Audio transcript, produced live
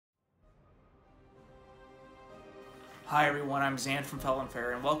Hi everyone, I'm Zan from Fell and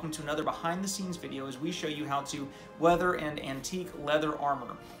Fair, and welcome to another behind the scenes video as we show you how to weather and antique leather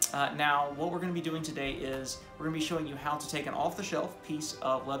armor. Now, what we're going to be doing today is we're going to be showing you how to take an off-the-shelf piece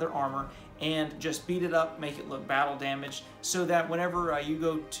of leather armor and just beat it up, make it look battle damaged, so that whenever you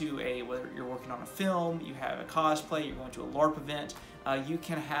go to whether you're working on a film, you have a cosplay, you're going to a LARP event, you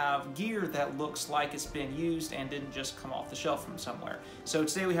can have gear that looks like it's been used and didn't just come off the shelf from somewhere. So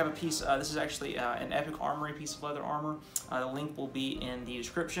today we have a piece, this is actually an Epic Armory piece of leather armor. The link will be in the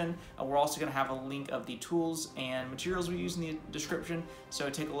description. We're also going to have a link of the tools and materials we use in the description, so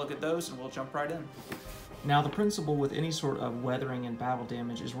take a look at those and we'll jump right in. Now, the principle with any sort of weathering and battle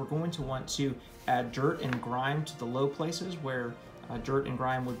damage is we're going to want to add dirt and grime to the low places where dirt and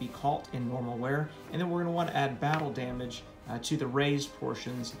grime would be caught in normal wear, and then we're going to want to add battle damage to the raised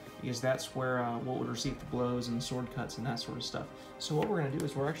portions, because that's where what would receive the blows and sword cuts and that sort of stuff. So what we're going to do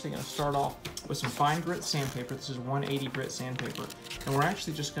is we're actually going to start off with some fine grit sandpaper. This is 180 grit sandpaper, and we're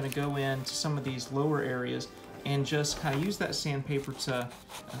actually just going to go into some of these lower areas and just kind of use that sandpaper to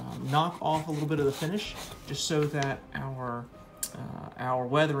knock off a little bit of the finish, just so that our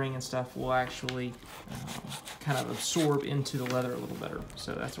weathering and stuff will actually kind of absorb into the leather a little better.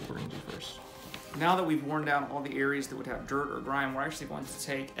 So that's what we're going to do first. Now that we've worn down all the areas that would have dirt or grime, we're actually going to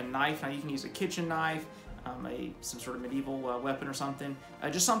take a knife. Now you can use a kitchen knife, some sort of medieval weapon or something.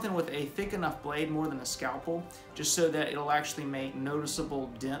 Just something with a thick enough blade, more than a scalpel, just so that it'll actually make noticeable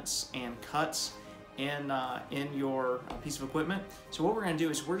dents and cuts in your piece of equipment. So what we're going to do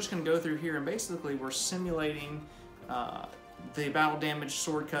is we're just going to go through here and basically we're simulating the battle damage,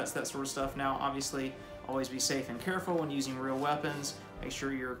 sword cuts, that sort of stuff. Now obviously always be safe and careful when using real weapons. Make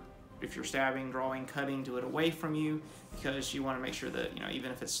sure if you're stabbing, drawing, cutting, do it away from you, because you want to make sure that,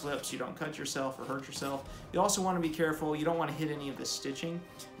 even if it slips, you don't cut yourself or hurt yourself. You also want to be careful. You don't want to hit any of the stitching,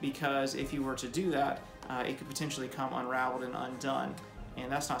 because if you were to do that, it could potentially come unraveled and undone,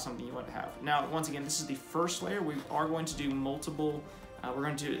 and that's not something you want to have. Now, once again, this is the first layer. We are going to do multiple, we're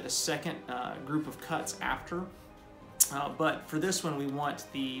going to do a second group of cuts after, but for this one, we want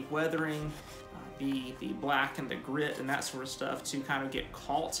the weathering, the black and the grit and that sort of stuff to kind of get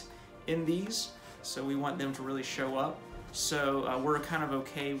caught in these, so we want them to really show up. So we're kind of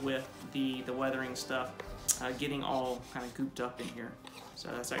okay with the weathering stuff getting all kind of gooped up in here. So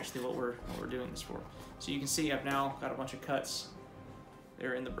that's actually what we're doing this for. So you can see I've now got a bunch of cuts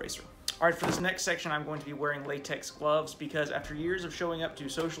there in the bracer. All right, for this next section, I'm going to be wearing latex gloves, because after years of showing up to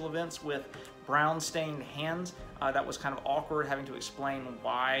social events with brown stained hands, that was kind of awkward having to explain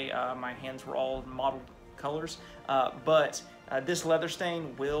why my hands were all mottled colors, but this leather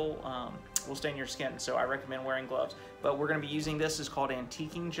stain will stain your skin, so I recommend wearing gloves. But we're going to be using this, is called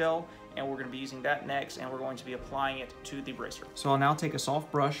antiquing gel, and we're going to be using that next, and we're going to be applying it to the bracer. So I'll now take a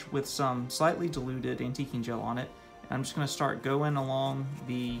soft brush with some slightly diluted antiquing gel on it, and I'm just going to start going along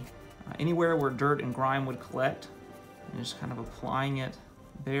the anywhere where dirt and grime would collect, and just kind of applying it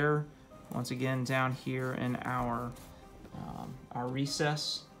there. Once again, down here in our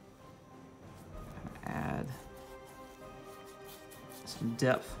recess, add some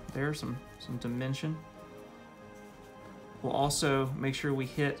depth there, some dimension. We'll also make sure we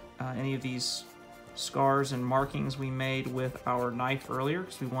hit any of these scars and markings we made with our knife earlier,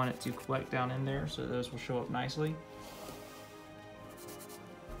 because we want it to collect down in there, so those will show up nicely.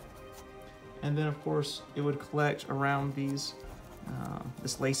 And then of course it would collect around these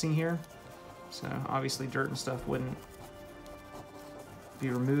this lacing here, so obviously dirt and stuff wouldn't be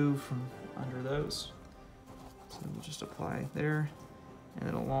removed from under those. So we'll just apply there, and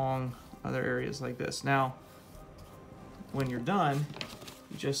then along other areas like this. Now, when you're done,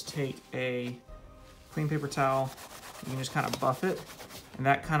 you just take a clean paper towel, you can just kind of buff it, and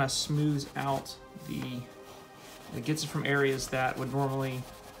that kind of smooths out it gets it from areas that would normally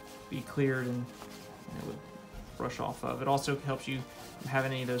be cleared and it would brush off of. It also helps you have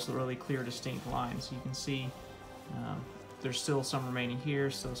any of those really clear, distinct lines. You can see there's still some remaining here,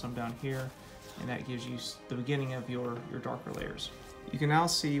 still some down here, and that gives you the beginning of your darker layers. You can now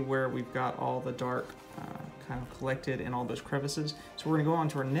see where we've got all the dark kind of collected in all those crevices. So we're going to go on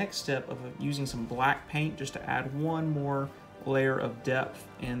to our next step of using some black paint just to add one more layer of depth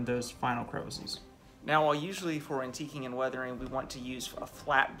in those final crevices. Now, while usually for antiquing and weathering we want to use a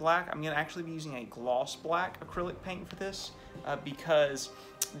flat black, I'm going to actually be using a gloss black acrylic paint for this, because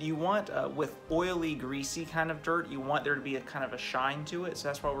you want, with oily, greasy kind of dirt, you want there to be a kind of a shine to it, so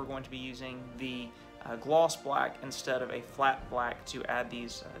that's why we're going to be using the gloss black instead of a flat black to add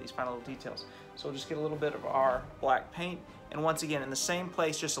these final little details. So we'll just get a little bit of our black paint, and once again in the same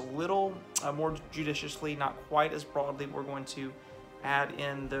place, just a little more judiciously, not quite as broadly, we're going to add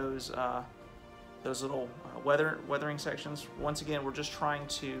in those those little weathering sections. Once again, we're just trying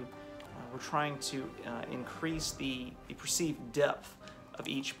to increase the perceived depth of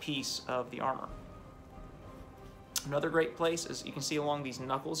each piece of the armor. Another great place is, you can see along these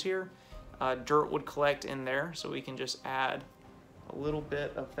knuckles here, dirt would collect in there, so we can just add a little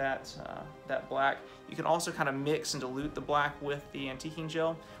bit of that black. You can also kind of mix and dilute the black with the antiquing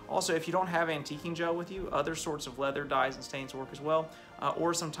gel. Also, if you don't have antiquing gel with you, other sorts of leather dyes and stains work as well,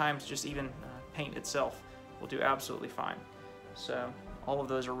 or sometimes just even paint itself will do absolutely fine. So all of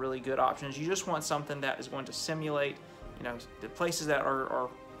those are really good options. You just want something that is going to simulate, you know, the places that are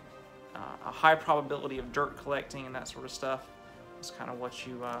a high probability of dirt collecting and that sort of stuff. It's kind of what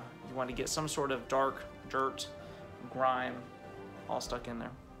you want to get, some sort of dark dirt, grime, all stuck in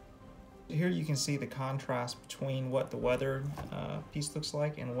there. Here you can see the contrast between what the weathered piece looks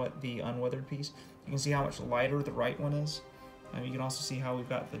like and what the unweathered piece. You can see how much lighter the right one is. You can also see how we've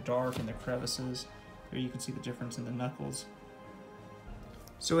got the dark and the crevices. Here you can see the difference in the knuckles.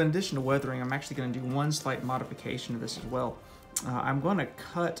 So in addition to weathering, I'm actually going to do one slight modification to this as well. I'm going to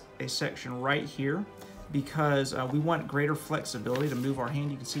cut a section right here because we want greater flexibility to move our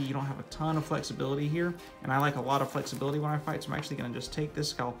hand. You can see you don't have a ton of flexibility here, and I like a lot of flexibility when I fight, so I'm actually going to just take this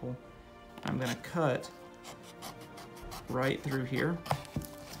scalpel. I'm going to cut right through here.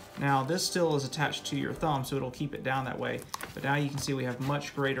 Now this still is attached to your thumb, so it'll keep it down that way, but now you can see we have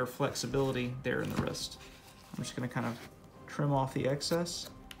much greater flexibility there in the wrist. I'm just going to kind of trim off the excess,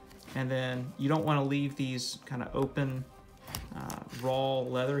 and then you don't want to leave these kind of open raw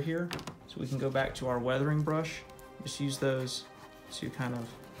leather here, so we can go back to our weathering brush. Just use those to kind of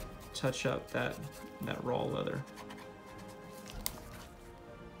touch up that raw leather.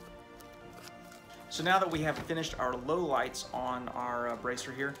 So now that we have finished our low lights on our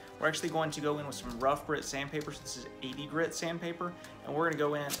bracer here, we're actually going to go in with some rough grit sandpaper. So this is 80 grit sandpaper, and we're going to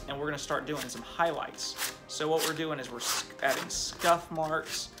go in and we're going to start doing some highlights. So what we're doing is we're adding scuff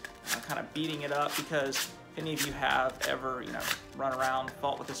marks, kind of beating it up, because if any of you have ever, you know, run around,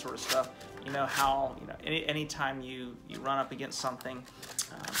 fought with this sort of stuff, you know how, you know, anytime you run up against something,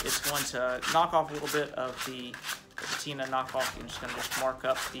 it's going to knock off a little bit of the patina knockoff. You're just going to just mark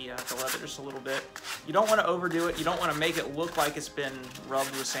up the leather just a little bit. You don't want to overdo it. You don't want to make it look like it's been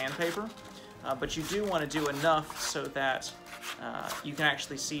rubbed with sandpaper, but you do want to do enough so that you can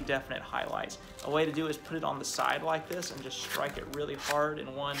actually see definite highlights. A way to do it is put it on the side like this and just strike it really hard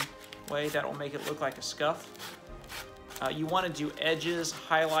in one way. That will make it look like a scuff. You want to do edges,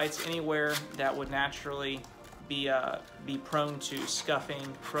 highlights, anywhere that would naturally be prone to scuffing,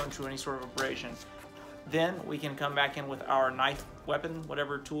 prone to any sort of abrasion. Then we can come back in with our knife, weapon,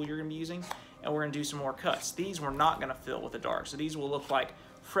 whatever tool you're going to be using, and we're going to do some more cuts. These we're not going to fill with the dark, so these will look like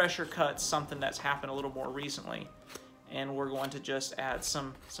fresher cuts, something that's happened a little more recently. And we're going to just add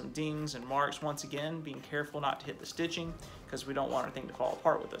some dings and marks, once again, being careful not to hit the stitching because we don't want our thing to fall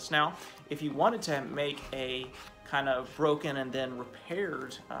apart with this. Now, if you wanted to make a kind of broken and then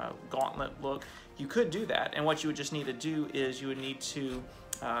repaired gauntlet look, you could do that. And what you would just need to do is you would need to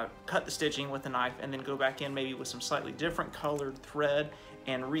cut the stitching with a knife and then go back in maybe with some slightly different colored thread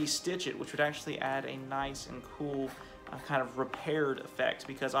and re-stitch it, which would actually add a nice and cool kind of repaired effect,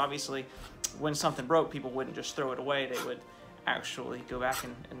 because obviously when something broke, people wouldn't just throw it away. They would actually go back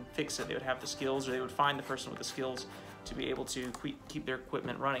and fix it. They would have the skills, or they would find the person with the skills to be able to keep their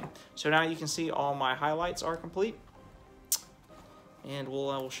equipment running. So now you can see all my highlights are complete, and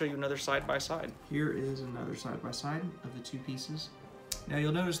we'll show you another side-by-side. Here is another side-by-side of the two pieces. Now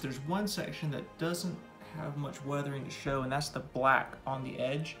you'll notice there's one section that doesn't have much weathering to show, and that's the black on the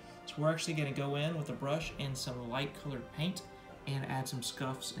edge. So we're actually going to go in with a brush and some light colored paint and add some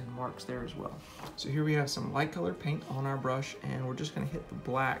scuffs and marks there as well. So here we have some light colored paint on our brush, and we're just going to hit the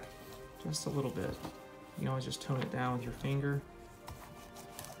black just a little bit. You can always just tone it down with your finger.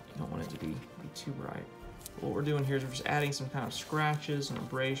 You don't want it to be too bright. What we're doing here is we're just adding some kind of scratches and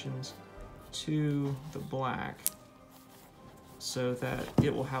abrasions to the black so that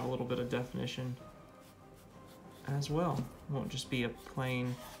it will have a little bit of definition as well. It won't just be a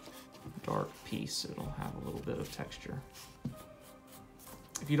plain dark piece, it'll have a little bit of texture.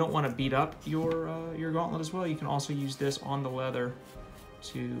 If you don't want to beat up your gauntlet as well, you can also use this on the leather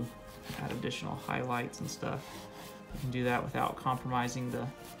to add additional highlights and stuff. You can do that without compromising the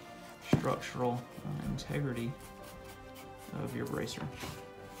structural integrity of your bracer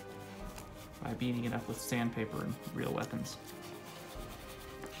by beating it up with sandpaper and real weapons.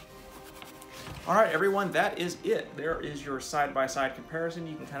 All right, everyone, that is it. There is your side-by-side comparison.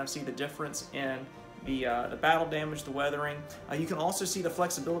 You can kind of see the difference in the battle damage, the weathering. You can also see the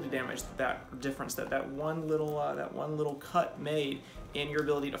flexibility damage, that difference that one little cut made in your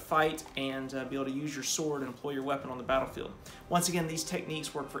ability to fight and be able to use your sword and employ your weapon on the battlefield. Once again, these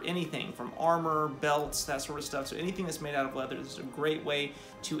techniques work for anything from armor, belts, that sort of stuff. So anything that's made out of leather, this is a great way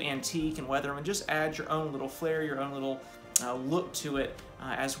to antique and weather them and just add your own little flair, your own little look to it,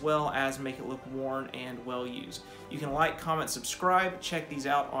 as well as make it look worn and well used. You can like, comment, subscribe. Check these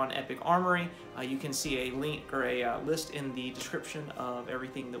out on Epic Armory. You can see a link or a list in the description of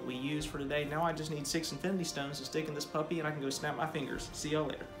everything that we use for today. Now I just need 6 Infinity Stones to stick in this puppy and I can go snap my fingers. See y'all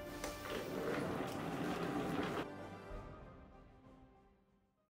later.